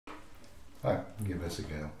I can give this a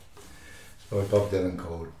go. It's by Bob Dylan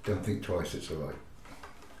called Don't Think Twice, It's Alright.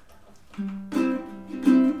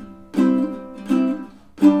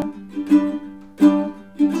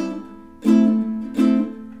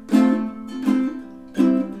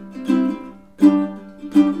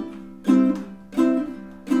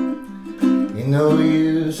 Ain't no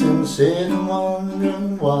use in sitting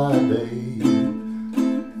wondering why, babe,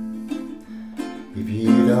 if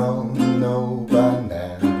you don't know by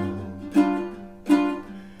now.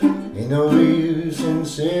 Ain't no use in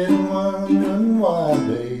sitting wondering why,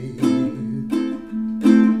 babe,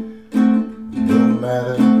 don't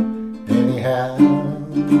matter anyhow.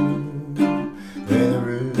 When the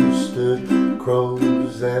rooster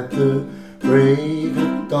crows at the break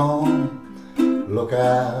of dawn, look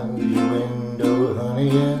out your window, honey,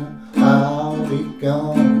 and I'll be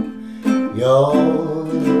gone. You're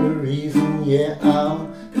the reason, yeah,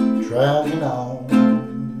 I'm traveling on.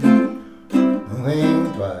 Don't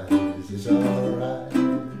think twice, it's alright.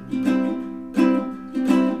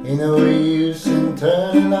 Ain't no use in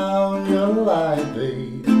turning on your light,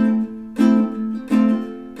 babe.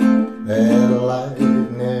 That light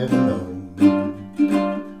never known.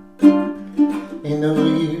 Ain't no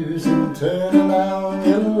use in turning on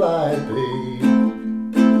your light, babe.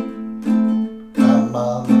 I'm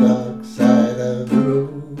on the dark side of the road.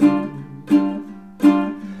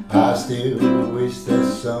 I still wish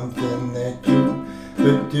there's something that you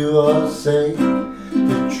could do or say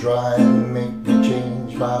to try and make me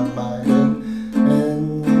change my mind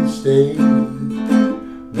and stay.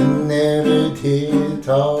 We never did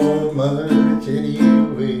talk much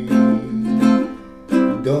anyway.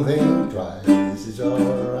 Don't think twice, it's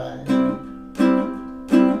alright.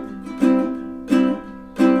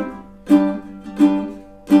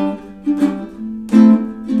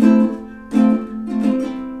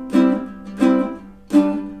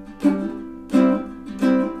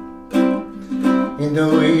 Ain't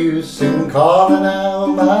no use in calling out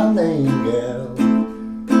my name, girl,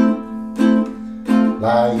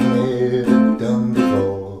 like you never done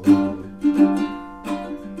before.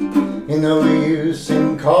 Ain't no use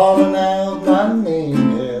in calling out my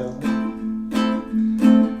name, girl,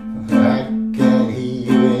 I can't hear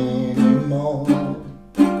you anymore.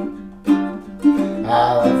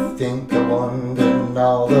 I think I wondered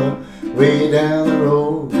all the way down the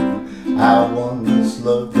road. I once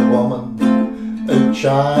loved a woman, a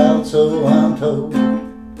child, so I'm told.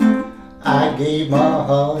 I gave my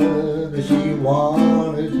heart, but she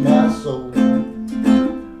wanted my soul.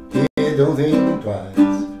 Yeah, don't think twice,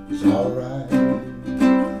 it's alright.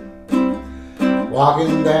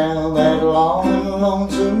 Walking down that long and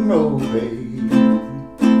lonesome road, babe,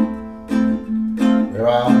 where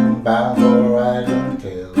I'm bound for I don't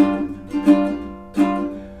tell.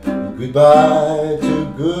 Goodbye to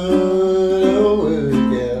good old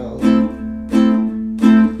gal.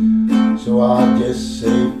 So I'll just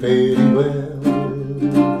say fare thee well.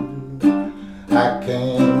 I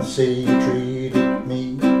can't say you treated me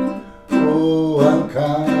oh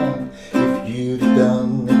unkind. If you'd have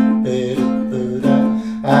done it better,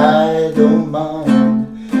 but I don't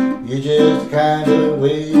mind. You just kinda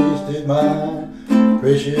wasted my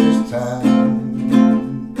precious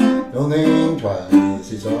time. Don't think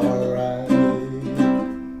twice, it's alright.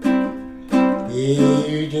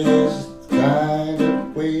 You just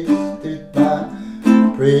kinda wasted my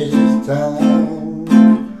precious time.